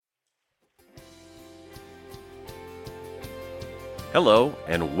Hello,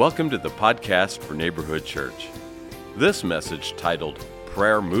 and welcome to the podcast for Neighborhood Church. This message, titled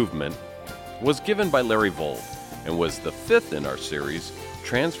Prayer Movement, was given by Larry Vold and was the fifth in our series,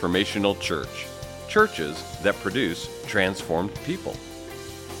 Transformational Church, churches that produce transformed people.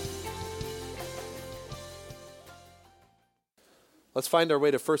 Let's find our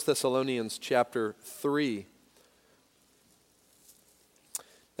way to 1 Thessalonians chapter 3.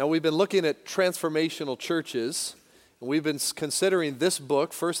 Now, we've been looking at transformational churches, and we've been considering this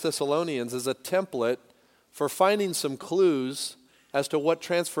book, 1 Thessalonians, as a template for finding some clues as to what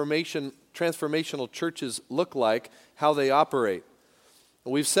transformational churches look like, how they operate.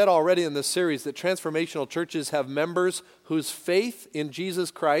 And we've said already in this series that transformational churches have members whose faith in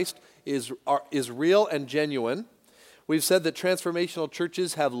Jesus Christ is real and genuine. We've said that transformational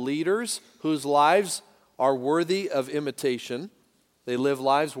churches have leaders whose lives are worthy of imitation. They live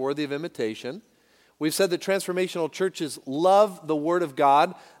lives worthy of imitation. We've said that transformational churches love the Word of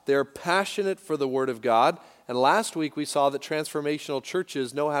God. They're passionate for the Word of God. And last week we saw that transformational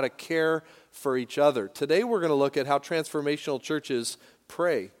churches know how to care for each other. Today we're going to look at how transformational churches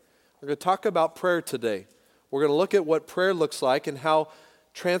pray. We're going to talk about prayer today. We're going to look at what prayer looks like and how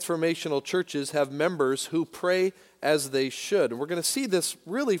transformational churches have members who pray as they should. And we're going to see this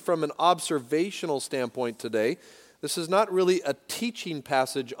really from an observational standpoint today. This is not really a teaching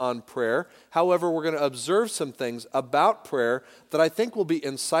passage on prayer. However, we're going to observe some things about prayer that I think will be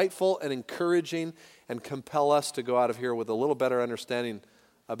insightful and encouraging and compel us to go out of here with a little better understanding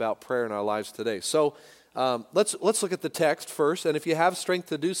about prayer in our lives today. So let's look at the text first. And if you have strength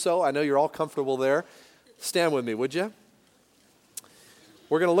to do so, I know you're all comfortable there. Stand with me, would you?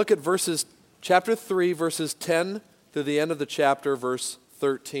 We're going to look at chapter 3, verses 10 to the end of the chapter, verse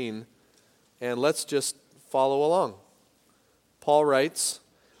 13. And let's just follow along. Paul writes,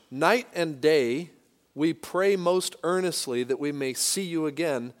 "Night and day we pray most earnestly that we may see you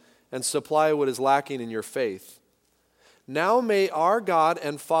again and supply what is lacking in your faith. Now may our God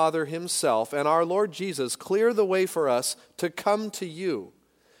and Father himself and our Lord Jesus clear the way for us to come to you.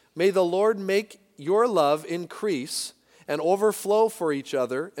 May the Lord make your love increase and overflow for each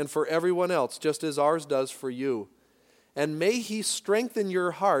other and for everyone else, just as ours does for you. And may he strengthen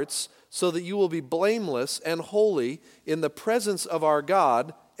your hearts so that you will be blameless and holy in the presence of our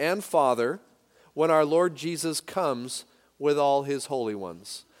God and Father when our Lord Jesus comes with all his holy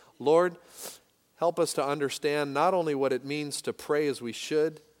ones." Lord, help us to understand not only what it means to pray as we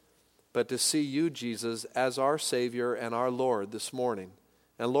should, but to see you, Jesus, as our Savior and our Lord this morning.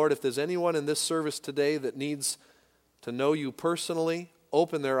 And Lord, if there's anyone in this service today that needs to know you personally,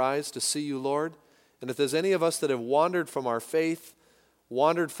 open their eyes to see you, Lord. And if there's any of us that have wandered from our faith,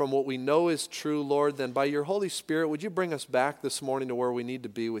 wandered from what we know is true, Lord, then by your Holy Spirit, would you bring us back this morning to where we need to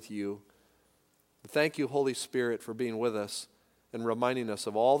be with you? Thank you, Holy Spirit, for being with us and reminding us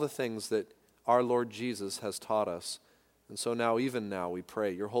of all the things that our Lord Jesus has taught us. And so now, even now, we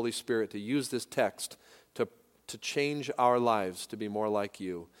pray your Holy Spirit to use this text to change our lives to be more like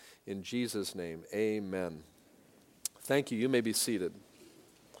you. In Jesus' name, amen. Thank you. You may be seated.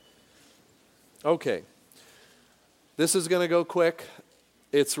 Okay. This is going to go quick.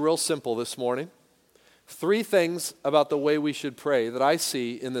 It's real simple this morning. 3 things about the way we should pray that I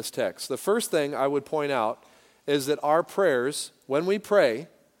see in this text. The first thing I would point out is that our prayers, when we pray,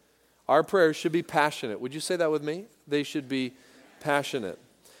 our prayers should be passionate. Would you say that with me? They should be passionate.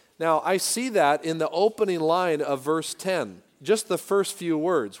 Now, I see that in the opening line of verse 10, just the first few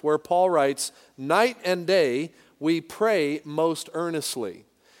words, where Paul writes, "Night and day we pray most earnestly."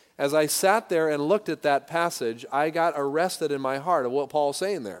 As I sat there and looked at that passage, I got arrested in my heart of what Paul's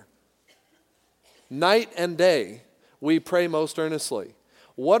saying there. Night and day, we pray most earnestly.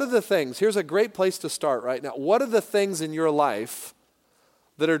 What are the things, here's a great place to start right now. What are the things in your life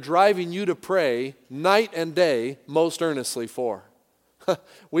that are driving you to pray night and day most earnestly for?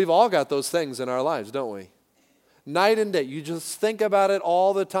 We've all got those things in our lives, don't we? Night and day. You just think about it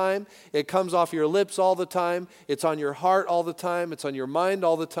all the time. It comes off your lips all the time. It's on your heart all the time. It's on your mind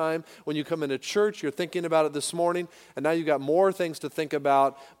all the time. When you come into church, you're thinking about it this morning, and now you've got more things to think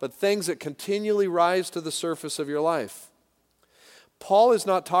about, but things that continually rise to the surface of your life. Paul is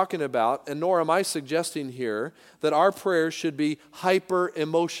not talking about, and nor am I suggesting here, that our prayers should be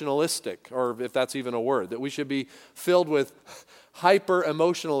hyper-emotionalistic, or if that's even a word, that we should be filled with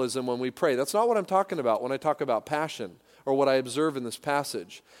hyper-emotionalism when we pray. That's not what I'm talking about when I talk about passion or what I observe in this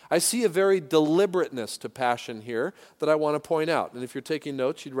passage. I see a very deliberateness to passion here that I want to point out. And if you're taking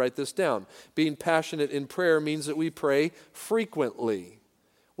notes, you'd write this down. Being passionate in prayer means that we pray frequently.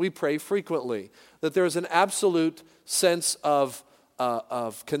 We pray frequently. That there's an absolute sense of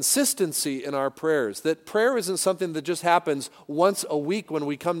of consistency in our prayers, that prayer isn't something that just happens once a week when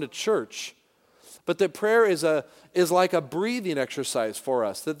we come to church, but that prayer is like a breathing exercise for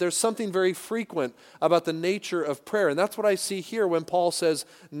us, that there's something very frequent about the nature of prayer. And that's what I see here when Paul says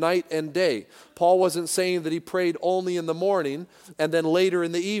night and day. Paul wasn't saying that he prayed only in the morning and then later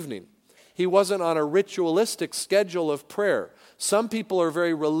in the evening. He wasn't on a ritualistic schedule of prayer. Some people are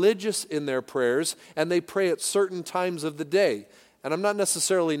very religious in their prayers, and they pray at certain times of the day. And I'm not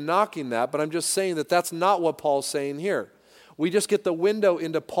necessarily knocking that, but I'm just saying that that's not what Paul's saying here. We just get the window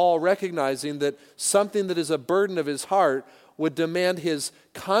into Paul recognizing that something that is a burden of his heart would demand his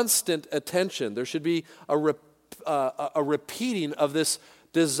constant attention. There should be a repeating of this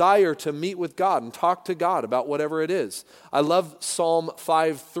desire to meet with God and talk to God about whatever it is. I love Psalm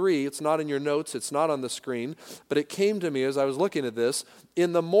 5:3. It's not in your notes. It's not on the screen. But it came to me as I was looking at this.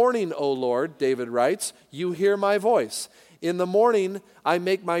 In the morning, O Lord, David writes, you hear my voice. In the morning, I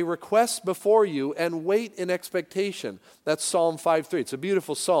make my requests before you and wait in expectation. That's Psalm 5:3. It's a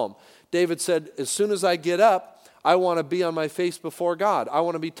beautiful psalm. David said, as soon as I get up, I want to be on my face before God. I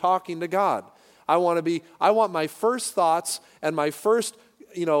want to be talking to God. I want my first thoughts and my first,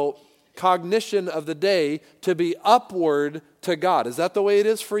 cognition of the day to be upward to God. Is that the way it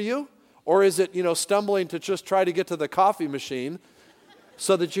is for you? Or is it, stumbling to just try to get to the coffee machine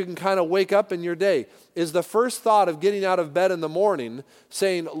so that you can kind of wake up in your day? Is the first thought of getting out of bed in the morning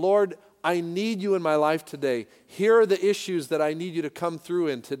saying, Lord, I need you in my life today. Here are the issues that I need you to come through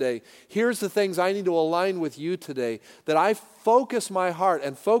in today. Here's the things I need to align with you today. That I focus my heart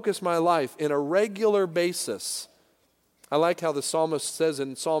and focus my life in a regular basis. I like how the psalmist says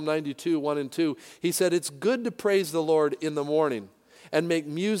in Psalm 92, 1 and 2, he said, it's good to praise the Lord in the morning and make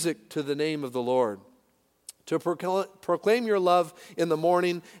music to the name of the Lord. To proclaim your love in the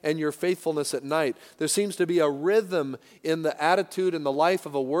morning and your faithfulness at night. There seems to be a rhythm in the attitude and the life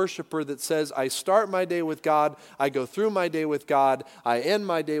of a worshiper that says, I start my day with God, I go through my day with God, I end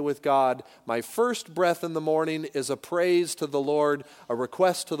my day with God. My first breath in the morning is a praise to the Lord, a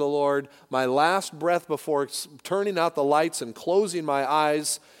request to the Lord. My last breath before turning out the lights and closing my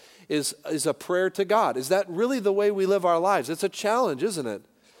eyes is a prayer to God. Is that really the way we live our lives? It's a challenge, isn't it?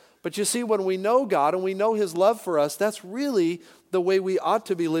 But you see, when we know God and we know His love for us, that's really the way we ought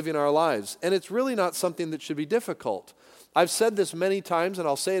to be living our lives. And it's really not something that should be difficult. I've said this many times, and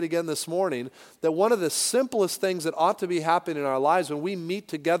I'll say it again this morning, that one of the simplest things that ought to be happening in our lives when we meet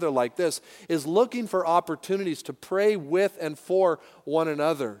together like this is looking for opportunities to pray with and for one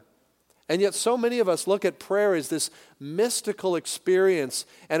another. And yet so many of us look at prayer as this mystical experience,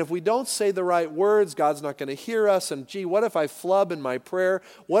 and if we don't say the right words, God's not going to hear us, and gee, what if I flub in my prayer?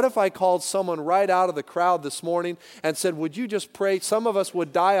 What if I called someone right out of the crowd this morning and said, would you just pray? Some of us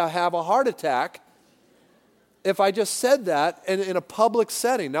would die or have a heart attack if I just said that in a public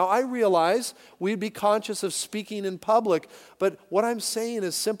setting. Now, I realize we'd be conscious of speaking in public, but what I'm saying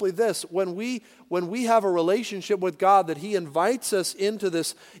is simply this. When we have a relationship with God, that He invites us into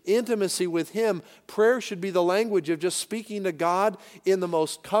this intimacy with Him, prayer should be the language of just speaking to God in the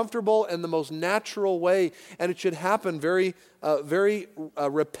most comfortable and the most natural way, and it should happen very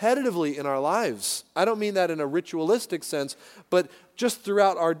repetitively in our lives. I don't mean that in a ritualistic sense, but just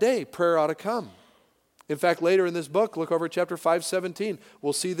throughout our day, prayer ought to come. In fact, later in this book, look over at chapter 5:17.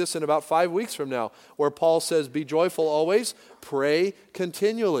 We'll see this in about 5 weeks from now, where Paul says, be joyful always, pray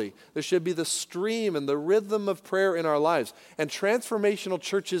continually. There should be the stream and the rhythm of prayer in our lives. And transformational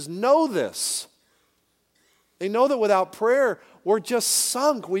churches know this. They know that without prayer, we're just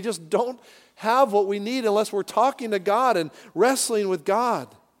sunk. We just don't have what we need unless we're talking to God and wrestling with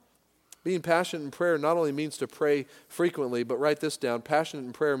God. Being passionate in prayer not only means to pray frequently, but write this down, passionate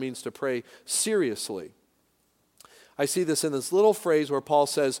in prayer means to pray seriously. I see this in this little phrase where Paul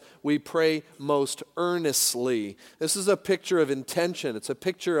says, we pray most earnestly. This is a picture of intention. It's a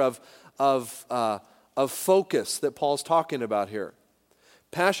picture of focus that Paul's talking about here.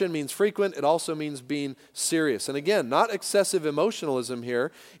 Passion means frequent. It also means being serious. And again, not excessive emotionalism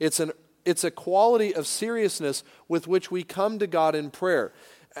here. It's a quality of seriousness with which we come to God in prayer.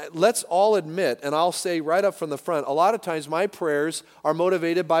 Let's all admit, and I'll say right up from the front, a lot of times my prayers are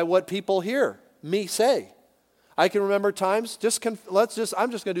motivated by what people hear me say. I can remember times, I'm just going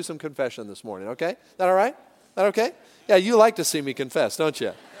to do some confession this morning, okay? That all right? That okay? Yeah, you like to see me confess, don't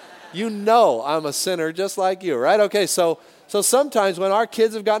you? You know I'm a sinner just like you, right? Okay, so sometimes when our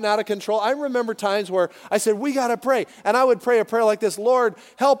kids have gotten out of control, I remember times where I said, we got to pray. And I would pray a prayer like this, Lord,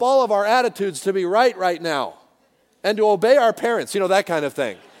 help all of our attitudes to be right now. And to obey our parents, that kind of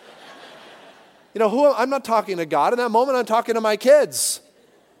thing. I'm not talking to God. In that moment, I'm talking to my kids.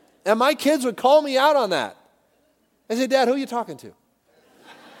 And my kids would call me out on that. I say, Dad, who are you talking to?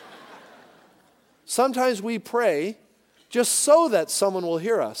 Sometimes we pray just so that someone will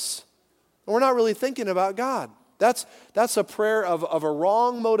hear us. And we're not really thinking about God. That's a prayer of a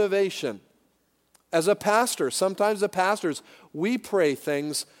wrong motivation. As a pastor, sometimes the pastors, we pray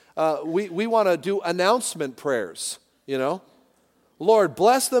things, we want to do announcement prayers, you know. Lord,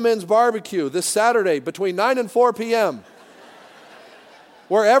 bless the men's barbecue this Saturday between 9 and 4 p.m.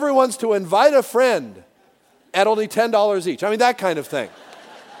 where everyone's to invite a friend at only $10 each. I mean, that kind of thing.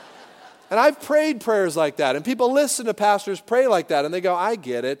 And I've prayed prayers like that, and people listen to pastors pray like that, and they go, I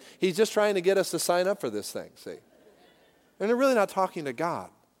get it. He's just trying to get us to sign up for this thing, see. And they're really not talking to God.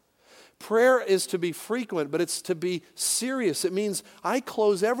 Prayer is to be frequent, but it's to be serious. It means I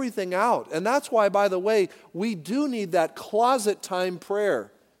close everything out. And that's why, by the way, we do need that closet time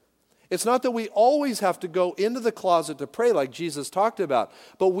prayer. It's not that we always have to go into the closet to pray like Jesus talked about,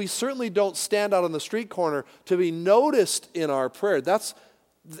 but we certainly don't stand out on the street corner to be noticed in our prayer. That's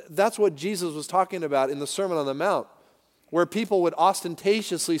what Jesus was talking about in the Sermon on the Mount, where people would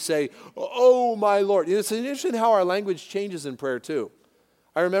ostentatiously say, oh, my Lord. It's interesting how our language changes in prayer, too.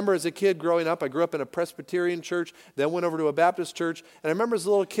 I remember as a kid growing up, I grew up in a Presbyterian church, then went over to a Baptist church, and I remember as a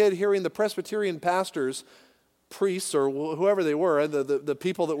little kid hearing the Presbyterian pastors, priests or whoever they were, the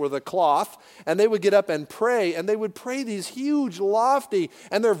people that were the cloth, and they would get up and pray, and they would pray these huge, lofty,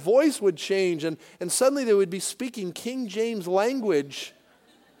 and their voice would change, and suddenly they would be speaking King James language.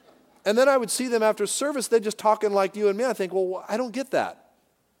 And then I would see them after service, they're just talking like you and me. I think, well, I don't get that.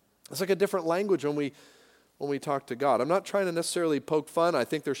 It's like a different language when we talk to God. I'm not trying to necessarily poke fun. I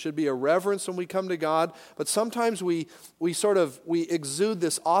think there should be a reverence when we come to God, but sometimes we exude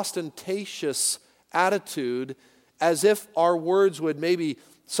this ostentatious attitude as if our words would maybe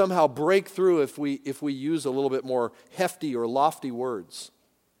somehow break through if we use a little bit more hefty or lofty words.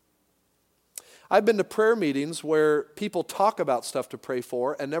 I've been to prayer meetings where people talk about stuff to pray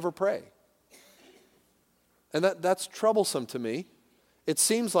for and never pray. And that's troublesome to me. It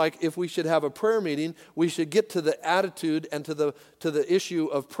seems like if we should have a prayer meeting, we should get to the attitude and to the issue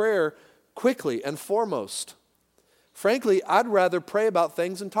of prayer quickly and foremost. Frankly, I'd rather pray about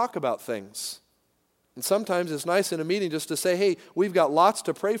things and talk about things. And sometimes it's nice in a meeting just to say, hey, we've got lots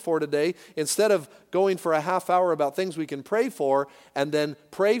to pray for today. Instead of going for a half hour about things we can pray for and then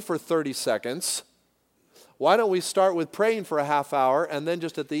pray for 30 seconds, why don't we start with praying for a half hour and then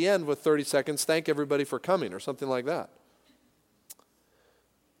just at the end with 30 seconds, thank everybody for coming or something like that.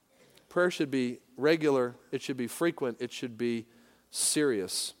 Prayer should be regular, it should be frequent, it should be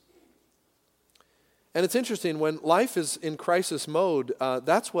serious. And it's interesting, when life is in crisis mode,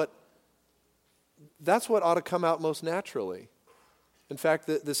 that's what ought to come out most naturally. In fact,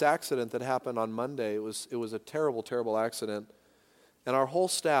 this accident that happened on Monday, it was a terrible, terrible accident. And our whole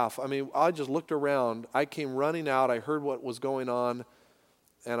staff, I just looked around. I came running out. I heard what was going on.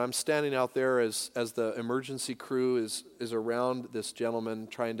 And I'm standing out there as the emergency crew is around this gentleman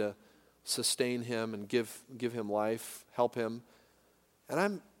trying to sustain him and give him life, help him.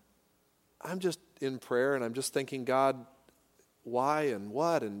 And I'm just in prayer, and I'm just thinking, God, why and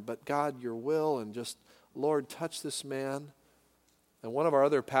what, but God, your will, and just, Lord, touch this man. And one of our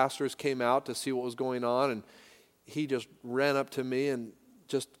other pastors came out to see what was going on, and he just ran up to me and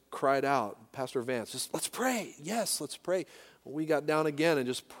just cried out, Pastor Vance, just let's pray. Yes, let's pray. We got down again and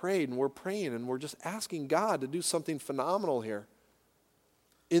just prayed, and we're praying, and we're just asking God to do something phenomenal here.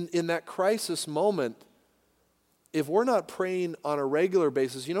 In that crisis moment, if we're not praying on a regular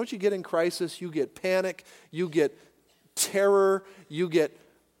basis, you know what you get in crisis? You get panic, you get terror, you get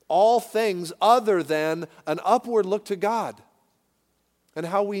all things other than an upward look to God and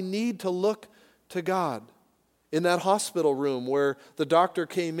how we need to look to God. In that hospital room where the doctor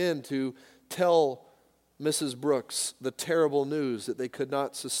came in to tell Mrs. Brooks the terrible news that they could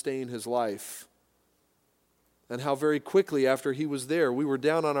not sustain his life. And how very quickly after he was there, we were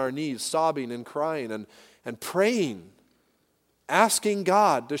down on our knees, sobbing and crying and praying, asking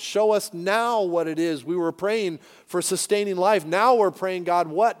God to show us now what it is. We were praying for sustaining life. Now we're praying, God,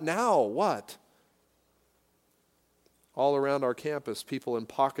 what now? What? All around our campus, people in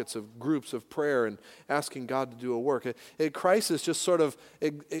pockets of groups of prayer and asking God to do a work. A crisis just sort of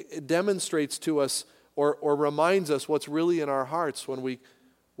it demonstrates to us or reminds us what's really in our hearts when we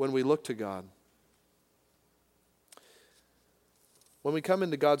look to God. When we come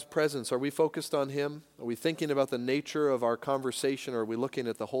into God's presence, are we focused on Him? Are we thinking about the nature of our conversation, or are we looking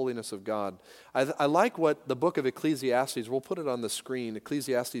at the holiness of God? I like what the book of Ecclesiastes, we'll put it on the screen,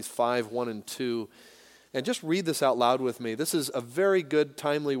 Ecclesiastes 5, 1 and 2. And just read this out loud with me. This is a very good,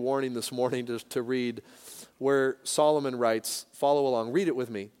 timely warning this morning to read, where Solomon writes, follow along, read it with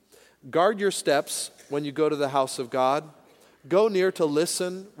me. Guard your steps when you go to the house of God. Go near to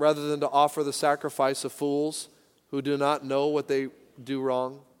listen rather than to offer the sacrifice of fools who do not know what they do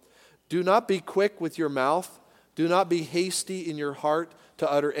wrong. Do not be quick with your mouth. Do not be hasty in your heart to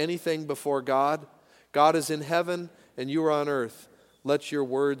utter anything before God. God is in heaven and you are on earth. Let your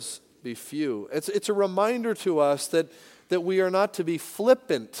words be few. It's a reminder to us that we are not to be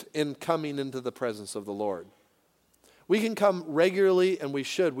flippant in coming into the presence of the Lord. We can come regularly, and we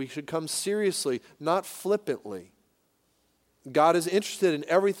should. We should come seriously, not flippantly. God is interested in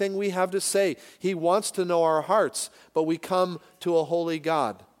everything we have to say. He wants to know our hearts, but we come to a holy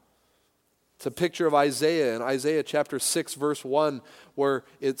God. It's a picture of Isaiah in Isaiah chapter 6, verse 1, where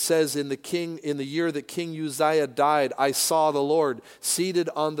it says, in the year that King Uzziah died, I saw the Lord seated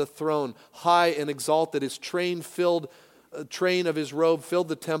on the throne, high and exalted. His train of his robe filled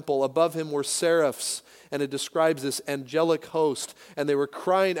the temple. Above him were seraphs, and it describes this angelic host. And they were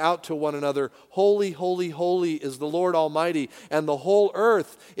crying out to one another, Holy, holy, holy is the Lord Almighty, and the whole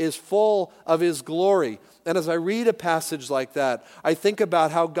earth is full of his glory. And as I read a passage like that, I think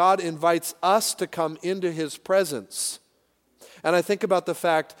about how God invites us to come into his presence. And I think about the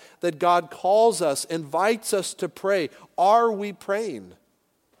fact that God calls us, invites us to pray. Are we praying?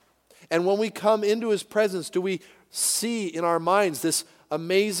 And when we come into his presence, do we see in our minds this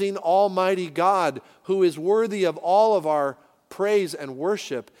amazing almighty God who is worthy of all of our praise and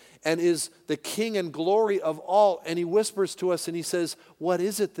worship and is the King and glory of all? And he whispers to us and he says, what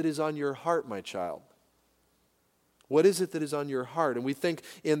is it that is on your heart, my child? What is it that is on your heart? And we think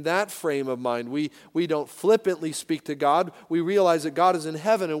in that frame of mind, we don't flippantly speak to God. We realize that God is in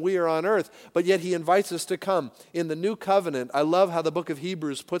heaven and we are on earth, but yet he invites us to come. In the new covenant, I love how the book of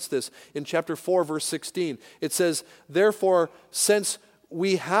Hebrews puts this in chapter 4, verse 16. It says, therefore, since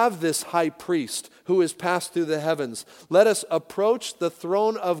we have this high priest who has passed through the heavens, let us approach the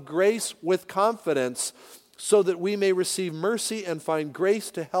throne of grace with confidence so that we may receive mercy and find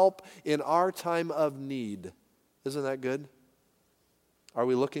grace to help in our time of need. Isn't that good? Are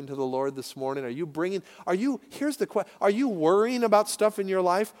we looking to the Lord this morning? Here's the question. Are you worrying about stuff in your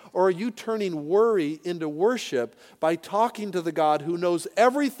life, or are you turning worry into worship by talking to the God who knows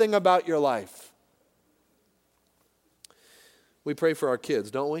everything about your life? We pray for our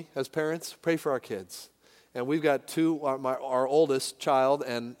kids, don't we? As parents, pray for our kids. And we've got our oldest child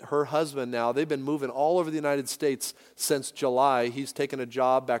and her husband now. They've been moving all over the United States since July. He's taken a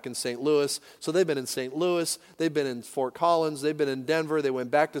job back in St. Louis. So they've been in St. Louis. They've been in Fort Collins. They've been in Denver. They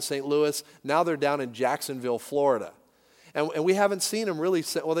went back to St. Louis. Now they're down in Jacksonville, Florida. And we haven't seen them really.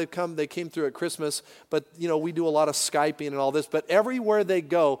 Well, they came through at Christmas, but we do a lot of Skyping and all this. But everywhere they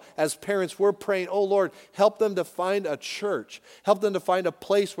go, as parents, we're praying, oh Lord, help them to find a church. Help them to find a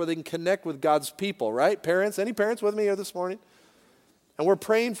place where they can connect with God's people, right? Parents, any parents with me here this morning? And we're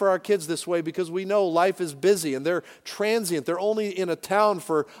praying for our kids this way because we know life is busy and they're transient. They're only in a town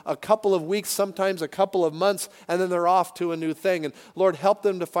for a couple of weeks, sometimes a couple of months, and then they're off to a new thing. And Lord, help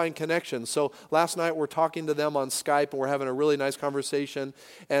them to find connections. So last night we're talking to them on Skype and we're having a really nice conversation.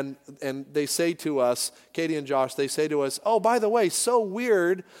 And they say to us, Katie and Josh, they say to us, oh, by the way, so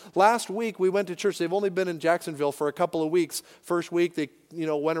weird. Last week we went to church. They've only been in Jacksonville for a couple of weeks. First week they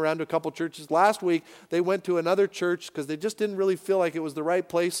went around to a couple churches. Last week, they went to another church because they just didn't really feel like it was the right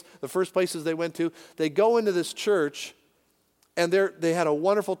place. The first places they went to, they go into this church, and they had a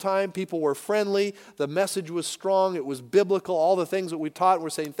wonderful time. People were friendly. The message was strong. It was biblical. All the things that we taught, and we're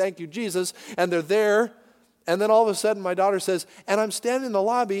saying, thank you, Jesus. And they're there, and then all of a sudden, my daughter says, and I'm standing in the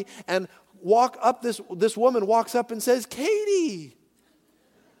lobby, and this woman walks up and says, Katie.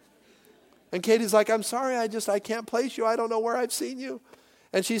 And Katie's like, I'm sorry, I can't place you. I don't know where I've seen you.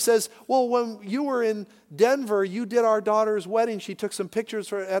 And she says, well, when you were in Denver, you did our daughter's wedding. She took some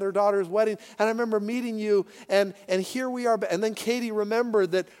pictures at her daughter's wedding. And I remember meeting you, and here we are. And then Katie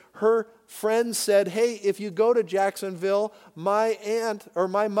remembered that her friend said, hey, if you go to Jacksonville, my aunt, or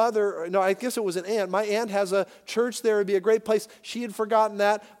my mother, no, I guess it was an aunt. My aunt has a church there. It would be a great place. She had forgotten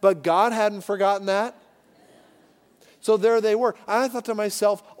that, but God hadn't forgotten that. So there they were. I thought to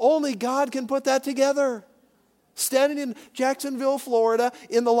myself, only God can put that together. Standing in Jacksonville, Florida,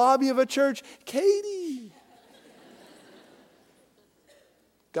 in the lobby of a church, Katie.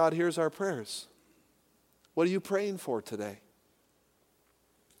 God hears our prayers. What are you praying for today?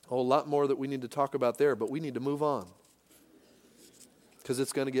 A lot more that we need to talk about there, but we need to move on because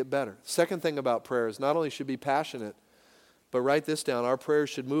it's going to get better. Second thing about prayer is not only should be passionate, but write this down. Our prayers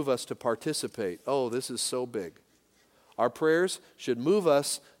should move us to participate. Oh, this is so big. Our prayers should move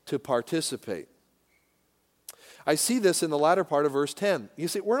us to participate. I see this in the latter part of verse 10. You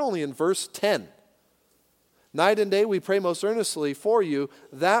see, we're only in verse 10. Night and day we pray most earnestly for you,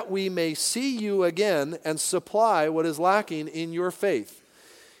 that we may see you again and supply what is lacking in your faith.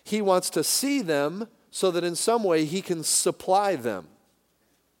 He wants to see them so that in some way he can supply them.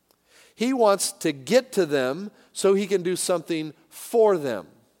 He wants to get to them so he can do something for them.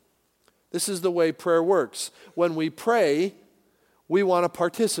 This is the way prayer works. When we pray, we want to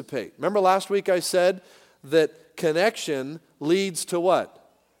participate. Remember last week I said that connection leads to what?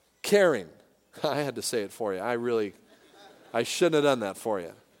 Caring. I had to say it for you. I shouldn't have done that for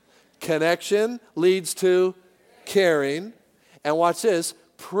you. Connection leads to caring. And watch this,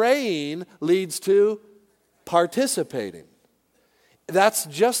 praying leads to participating. That's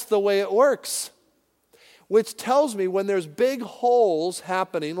just the way it works. Which tells me when there's big holes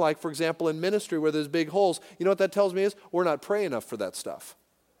happening, like for example in ministry where there's big holes, you know what that tells me is? We're not praying enough for that stuff.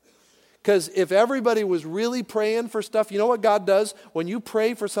 Because if everybody was really praying for stuff, you know what God does? When you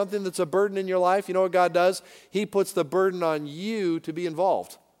pray for something that's a burden in your life, you know what God does? He puts the burden on you to be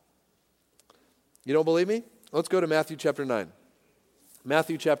involved. You don't believe me? Let's go to Matthew chapter 9.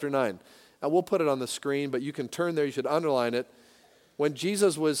 Matthew chapter 9. And we'll put it on the screen, but you can turn there, you should underline it. When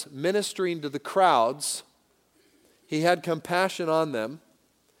Jesus was ministering to the crowds, he had compassion on them,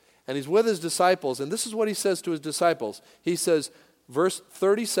 and he's with his disciples, and this is what he says to his disciples. He says, verse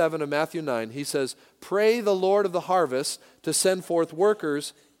 37 of Matthew 9, he says, "Pray the Lord of the harvest to send forth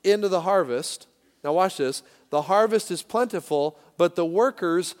workers into the harvest." Now watch this. "The harvest is plentiful, but the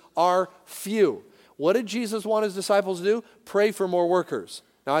workers are few." What did Jesus want his disciples to do? Pray for more workers.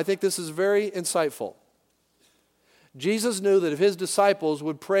 Now I think this is very insightful. Jesus knew that if his disciples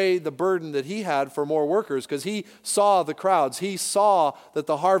would pray the burden that he had for more workers, because he saw the crowds, he saw that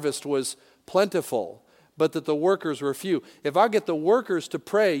the harvest was plentiful, but that the workers were few. If I get the workers to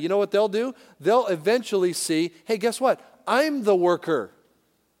pray, you know what they'll do? They'll eventually see, hey, guess what? I'm the worker.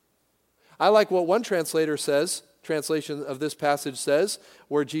 I like what one translation of this passage says,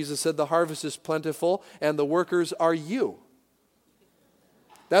 where Jesus said the harvest is plentiful and the workers are you.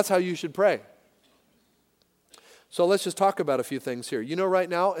 That's how you should pray. So let's just talk about a few things here. You know, right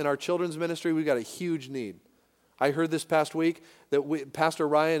now in our children's ministry, we've got a huge need. I heard this past week that Pastor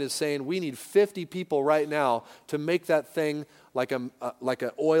Ryan is saying we need 50 people right now to make that thing like an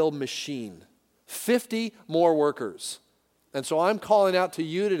oil machine. 50 more workers. And so I'm calling out to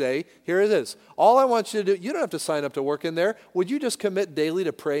you today. Here it is. All I want you to do, you don't have to sign up to work in there. Would you just commit daily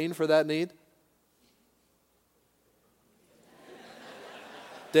to praying for that need?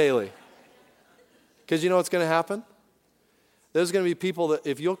 Daily. Because you know what's going to happen? There's going to be people that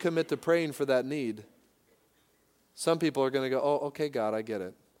if you'll commit to praying for that need, some people are going to go, oh, okay, God, I get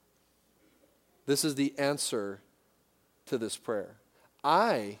it. This is the answer to this prayer.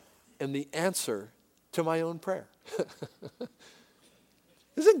 I am the answer to my own prayer.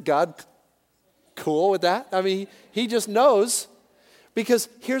 Isn't God cool with that? I mean, he just knows, because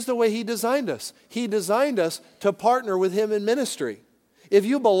here's the way he designed us. He designed us to partner with him in ministry. If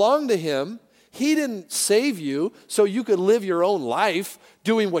you belong to him, he didn't save you so you could live your own life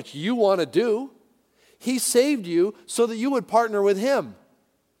doing what you want to do. He saved you so that you would partner with him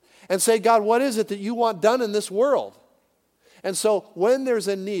and say, God, what is it that you want done in this world? And so when there's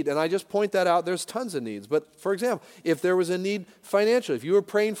a need, and I just point that out, there's tons of needs. But for example, if there was a need financially, if you were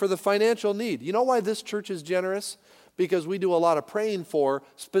praying for the financial need, you know why this church is generous? Because we do a lot of praying for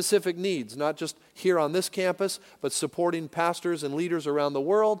specific needs, not just here on this campus, but supporting pastors and leaders around the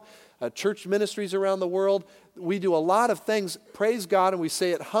world, church ministries around the world. We do a lot of things, praise God, and we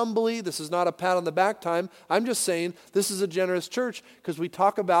say it humbly. This is not a pat on the back time. I'm just saying this is a generous church because we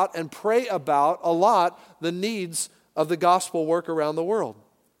talk about and pray about a lot the needs of the gospel work around the world.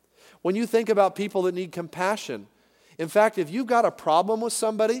 When you think about people that need compassion, in fact, if you've got a problem with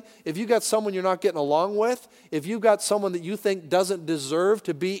somebody, if you've got someone you're not getting along with, if you've got someone that you think doesn't deserve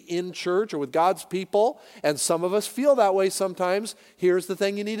to be in church or with God's people, and some of us feel that way sometimes, here's the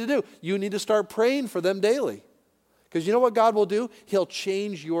thing you need to do. You need to start praying for them daily. Because you know what God will do? He'll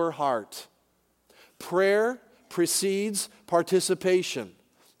change your heart. Prayer precedes participation.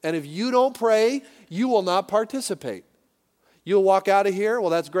 And if you don't pray, you will not participate. You'll walk out of here,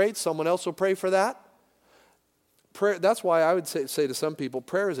 well, that's great. Someone else will pray for that. Prayer, that's why I would say to some people,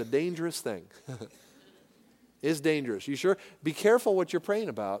 prayer is a dangerous thing. It's dangerous. You sure? Be careful what you're praying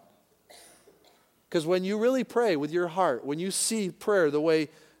about. Because when you really pray with your heart, when you see prayer the way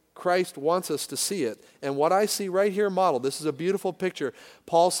Christ wants us to see it, and what I see right here modeled, this is a beautiful picture.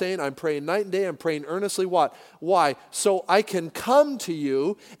 Paul saying, I'm praying night and day, I'm praying earnestly. What? Why? So I can come to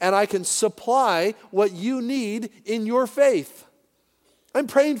you and I can supply what you need in your faith. I'm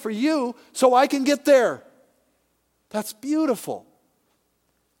praying for you so I can get there. That's beautiful.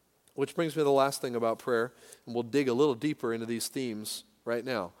 Which brings me to the last thing about prayer, and we'll dig a little deeper into these themes right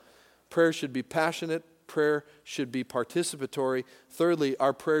now. Prayer should be passionate. Prayer should be participatory. Thirdly,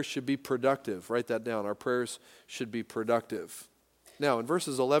 our prayers should be productive. Write that down. Our prayers should be productive. Now, in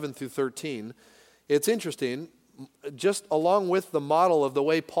verses 11 through 13, it's interesting. Just along with the model of the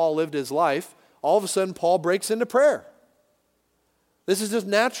way Paul lived his life, all of a sudden Paul breaks into prayer. This is just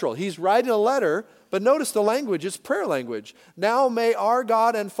natural. He's writing a letter, but notice the language. It's prayer language. Now may our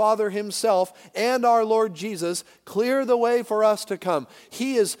God and Father himself and our Lord Jesus clear the way for us to come.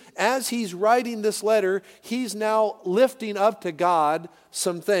 As he's writing this letter, he's now lifting up to God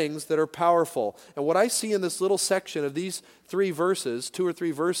some things that are powerful. And what I see in this little section of these 3 verses, 2 or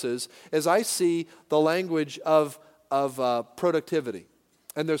 3 verses, is I see the language of productivity.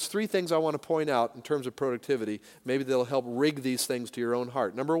 And there's 3 things I want to point out in terms of productivity. Maybe they'll help rig these things to your own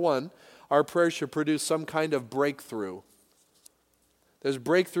heart. Number 1, our prayers should produce some kind of breakthrough. There's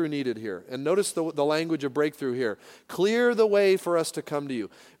breakthrough needed here. And notice the language of breakthrough here. Clear the way for us to come to you.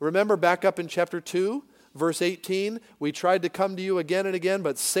 Remember back up in chapter 2, verse 18, we tried to come to you again and again,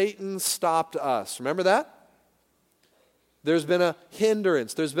 but Satan stopped us. Remember that? There's been a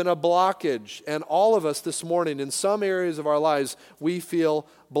hindrance, there's been a blockage, and all of us this morning, in some areas of our lives, we feel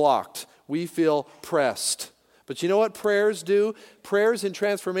blocked. We feel pressed. But you know what prayers do? Prayers in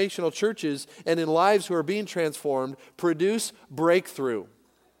transformational churches and in lives who are being transformed produce breakthrough.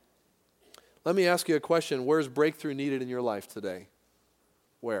 Let me ask you a question. Where's breakthrough needed in your life today?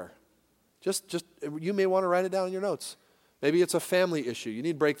 Where? Just you may want to write it down in your notes. Maybe it's a family issue. You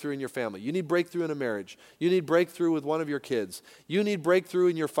need breakthrough in your family. You need breakthrough in a marriage. You need breakthrough with one of your kids. You need breakthrough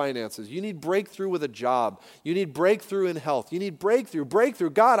in your finances. You need breakthrough with a job. You need breakthrough in health. You need breakthrough.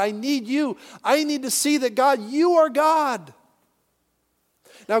 God, I need you. I need to see that, God, you are God.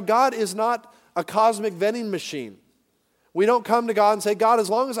 Now, God is not a cosmic vending machine. We don't come to God and say, God, as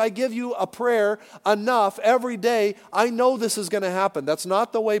long as I give you a prayer enough every day, I know this is going to happen. That's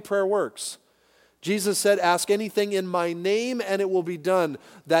not the way prayer works. Jesus said, ask anything in my name and it will be done.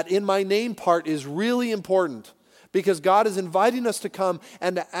 That in my name part is really important because God is inviting us to come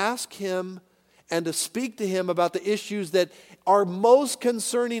and to ask him and to speak to him about the issues that are most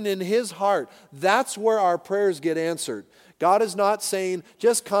concerning in his heart. That's where our prayers get answered. God is not saying,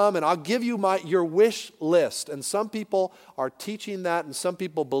 just come and I'll give you your wish list. And some people are teaching that and some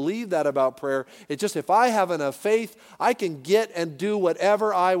people believe that about prayer. It's just if I have enough faith, I can get and do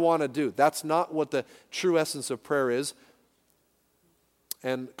whatever I want to do. That's not what the true essence of prayer is.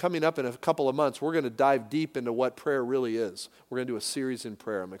 And coming up in a couple of months, we're going to dive deep into what prayer really is. We're going to do a series in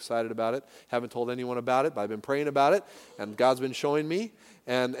prayer. I'm excited about it. Haven't told anyone about it, but I've been praying about it, and God's been showing me,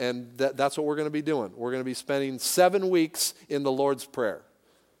 and that's what we're going to be doing. We're going to be spending 7 weeks in the Lord's Prayer,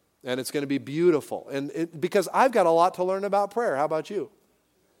 and it's going to be beautiful. Because I've got a lot to learn about prayer. How about you?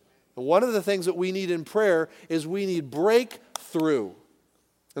 And one of the things that we need in prayer is we need breakthrough.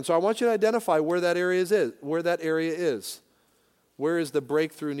 And so I want you to identify where that area is. Where is the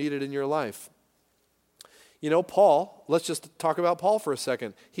breakthrough needed in your life? You know, Paul, let's just talk about Paul for a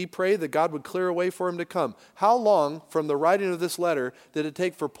second. He prayed that God would clear a way for him to come. How long from the writing of this letter did it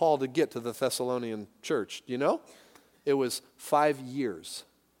take for Paul to get to the Thessalonian church? Do you know? It was 5 years.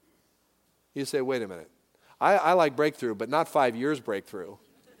 You say, wait a minute. I like breakthrough, but not 5 years breakthrough.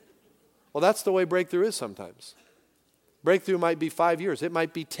 Well, that's the way breakthrough is sometimes. Breakthrough might be 5 years. It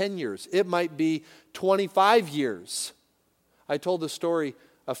might be 10 years. It might be 25 years. I told this story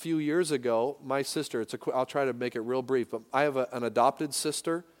a few years ago. My sister, I'll try to make it real brief, but I have an adopted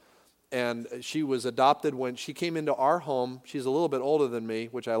sister, and she was adopted when she came into our home. She's a little bit older than me,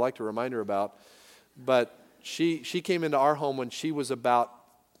 which I like to remind her about, but she came into our home when she was about,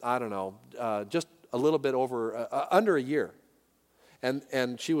 just a little bit over, under a year.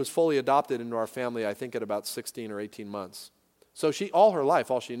 And she was fully adopted into our family, I think, at about 16 or 18 months. So all her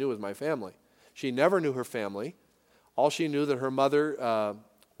life, all she knew was my family. She never knew her family. All she knew that her mother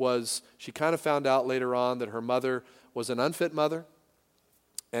she kind of found out later on that her mother was an unfit mother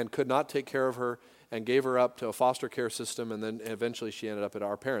and could not take care of her and gave her up to a foster care system, and then eventually she ended up at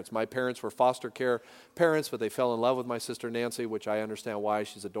our parents. My parents were foster care parents, but they fell in love with my sister Nancy, which I understand why.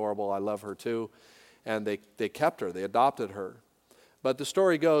 She's adorable. I love her too. And they kept her. They adopted her. But the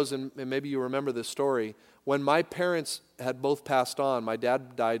story goes, and maybe you remember this story, when my parents had both passed on, my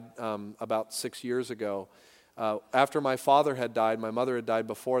dad died about 6 years ago. After my father had died, my mother had died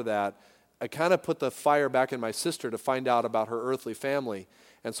before that, I kind of put the fire back in my sister to find out about her earthly family.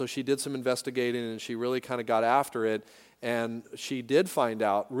 And so she did some investigating and she really kind of got after it. And she did find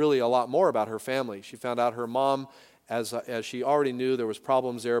out really a lot more about her family. She found out her mom as she already knew there was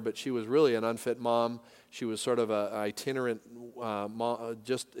problems there, but she was really an unfit mom. She was sort of an itinerant mom,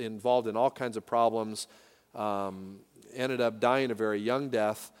 just involved in all kinds of problems. Ended up dying a very young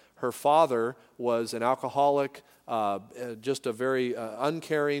death. Her father was an alcoholic, just a very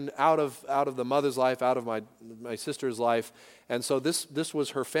uncaring, out of the mother's life, out of my sister's life. And so this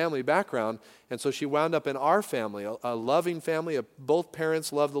was her family background. And so she wound up in our family, a loving family. Both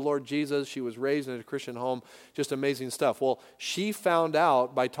parents loved the Lord Jesus. She was raised in a Christian home. Just amazing stuff. Well, she found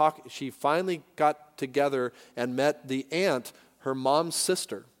out by talking, she finally got together and met the aunt, her mom's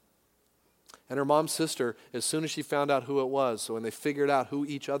sister. And her mom's sister, as soon as she found out who it was, so when they figured out who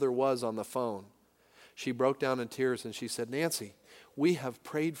each other was on the phone, she broke down in tears and she said, "Nancy, we have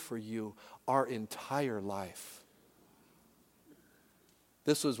prayed for you our entire life."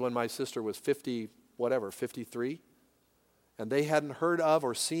 This was when my sister was 53. And they hadn't heard of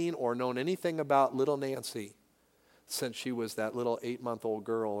or seen or known anything about little Nancy since she was that little 8-month-old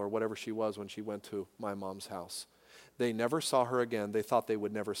girl or whatever she was when she went to my mom's house. They never saw her again. They thought they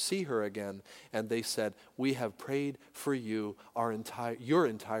would never see her again. And they said, "We have prayed for you your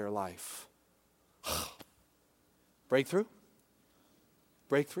entire life." Breakthrough?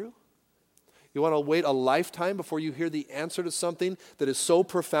 Breakthrough? You want to wait a lifetime before you hear the answer to something that is so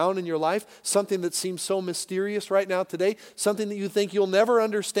profound in your life? Something that seems so mysterious right now today? Something that you think you'll never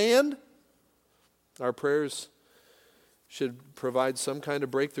understand? Our prayers should provide some kind of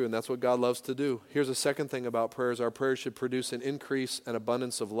breakthrough, and that's what God loves to do. Here's a second thing about prayers. Our prayers should produce an increase and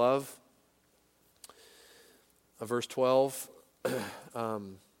abundance of love. Verse 12,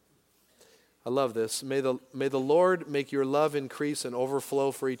 I love this. May the Lord make your love increase and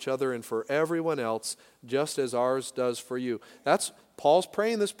overflow for each other and for everyone else, just as ours does for you. That's Paul's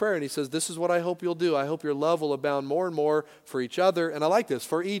praying this prayer, and he says, this is what I hope you'll do. I hope your love will abound more and more for each other. And I like this,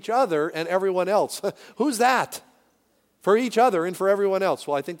 for each other and everyone else. Who's that? For each other and for everyone else.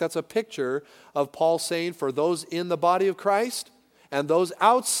 Well, I think that's a picture of Paul saying for those in the body of Christ and those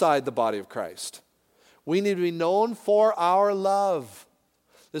outside the body of Christ. We need to be known for our love.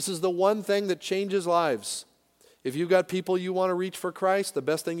 This is the one thing that changes lives. If you've got people you want to reach for Christ, the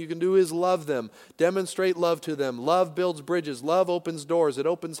best thing you can do is love them. Demonstrate love to them. Love builds bridges. Love opens doors. It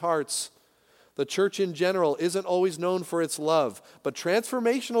opens hearts. The church in general isn't always known for its love, but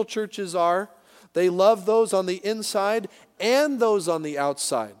transformational churches are. They love those on the inside and those on the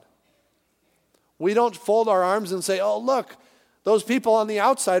outside. We don't fold our arms and say, "Oh, look, those people on the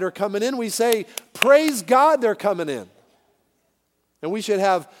outside are coming in." We say, "Praise God, they're coming in." And we should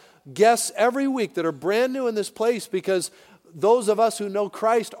have guests every week that are brand new in this place, because those of us who know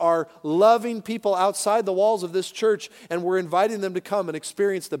Christ are loving people outside the walls of this church, and we're inviting them to come and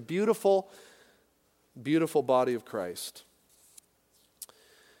experience the beautiful, beautiful body of Christ.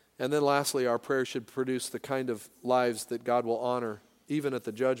 And then lastly, our prayer should produce the kind of lives that God will honor, even at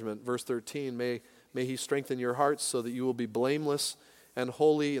the judgment. Verse 13, may He strengthen your hearts so that you will be blameless and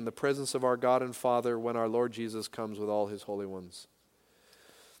holy in the presence of our God and Father when our Lord Jesus comes with all His holy ones.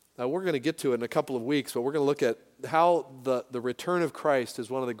 Now, we're going to get to it in a couple of weeks, but we're going to look at how the return of Christ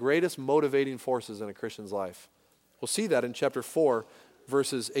is one of the greatest motivating forces in a Christian's life. We'll see that in chapter 4,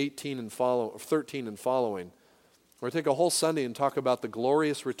 verses 13 and following. We're going to take a whole Sunday and talk about the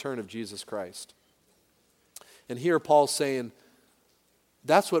glorious return of Jesus Christ. And here Paul's saying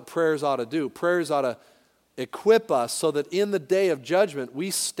that's what prayers ought to do. Prayers ought to equip us so that in the day of judgment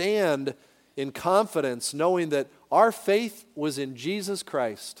we stand in confidence, knowing that our faith was in Jesus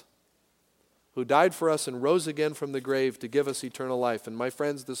Christ, who died for us and rose again from the grave to give us eternal life. And my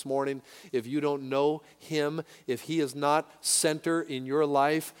friends, this morning, if you don't know Him, if He is not center in your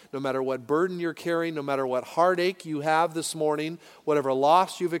life, no matter what burden you're carrying, no matter what heartache you have this morning, whatever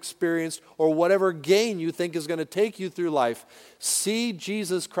loss you've experienced, or whatever gain you think is going to take you through life, see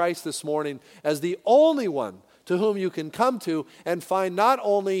Jesus Christ this morning as the only one to whom you can come to and find not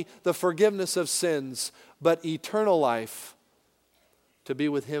only the forgiveness of sins, but eternal life, to be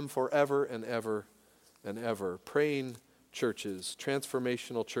with Him forever and ever and ever. Praying churches,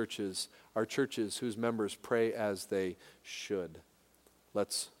 transformational churches, are churches whose members pray as they should.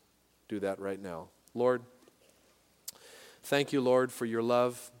 Let's do that right now. Lord, thank you, Lord, for your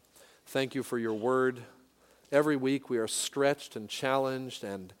love. Thank you for your word. Every week we are stretched and challenged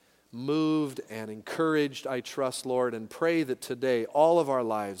and moved and encouraged, I trust, Lord, and pray that today all of our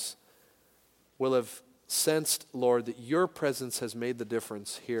lives will have sensed, Lord, that your presence has made the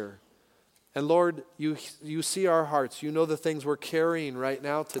difference here. And Lord, you see our hearts. You know the things we're carrying right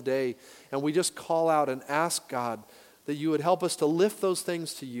now today. And we just call out and ask, God, that you would help us to lift those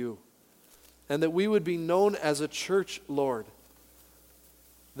things to you. And that we would be known as a church, Lord,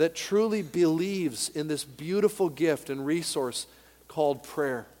 that truly believes in this beautiful gift and resource called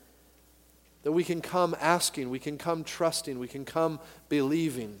prayer. That we can come asking, we can come trusting, we can come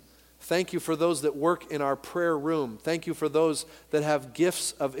believing. Thank you for those that work in our prayer room. Thank you for those that have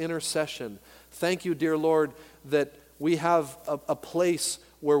gifts of intercession. Thank you, dear Lord, that we have a place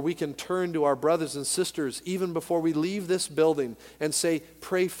where we can turn to our brothers and sisters even before we leave this building and say,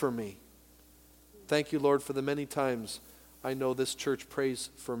 pray for me. Thank you, Lord, for the many times I know this church prays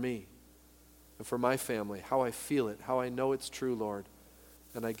for me and for my family, how I feel it, how I know it's true, Lord.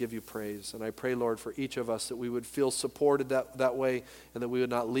 And I give you praise. And I pray, Lord, for each of us that we would feel supported that way and that we would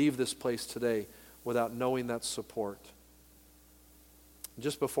not leave this place today without knowing that support.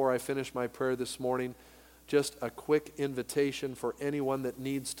 Just before I finish my prayer this morning, just a quick invitation for anyone that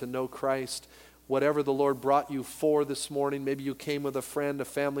needs to know Christ. Whatever the Lord brought you for this morning, maybe you came with a friend, a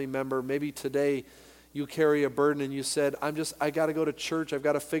family member, maybe today you carry a burden and you said, I got to go to church, I've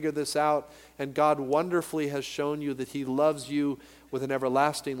got to figure this out. And God wonderfully has shown you that He loves you with an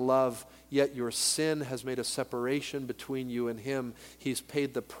everlasting love, yet your sin has made a separation between you and Him. He's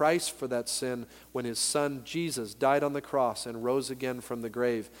paid the price for that sin when His Son Jesus died on the cross and rose again from the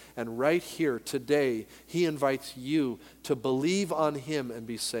grave. And right here today, He invites you to believe on Him and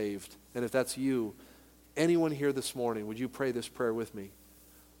be saved. And if that's you, anyone here this morning, would you pray this prayer with me?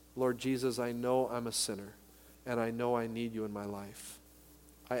 Lord Jesus, I know I'm a sinner, and I know I need you in my life.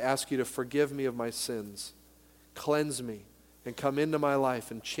 I ask you to forgive me of my sins, cleanse me, and come into my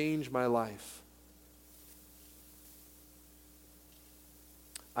life and change my life.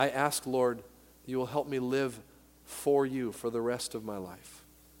 I ask, Lord, that you will help me live for you for the rest of my life.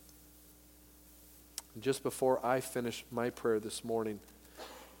 And just before I finish my prayer this morning,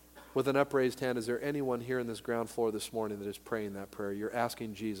 with an upraised hand, is there anyone here in this ground floor this morning that is praying that prayer? You're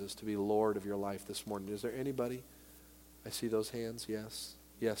asking Jesus to be Lord of your life this morning. Is there anybody? I see those hands, yes.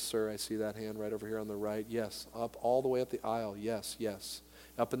 Yes, sir, I see that hand right over here on the right. Yes, up all the way up the aisle. Yes, yes.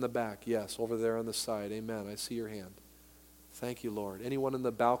 Up in the back. Yes, over there on the side. Amen. I see your hand. Thank you, Lord. Anyone in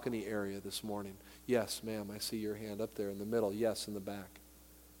the balcony area this morning? Yes, ma'am, I see your hand up there in the middle. Yes, in the back.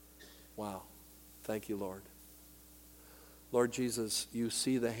 Wow. Thank you, Lord. Lord Jesus, you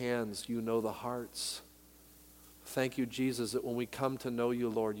see the hands, you know the hearts. Thank you, Jesus, that when we come to know you,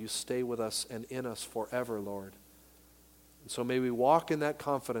 Lord, you stay with us and in us forever, Lord. And so may we walk in that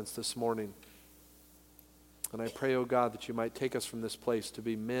confidence this morning. And I pray, oh God, that you might take us from this place to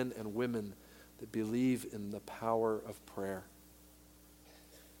be men and women that believe in the power of prayer.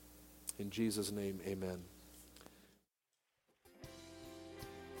 In Jesus' name, amen.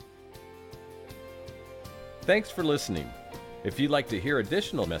 Thanks for listening. If you'd like to hear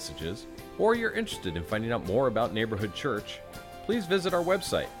additional messages, or you're interested in finding out more about Neighborhood Church, please visit our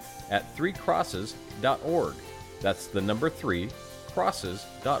website at 3crosses.org. That's the number 3,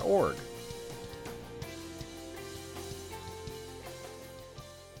 crosses.org.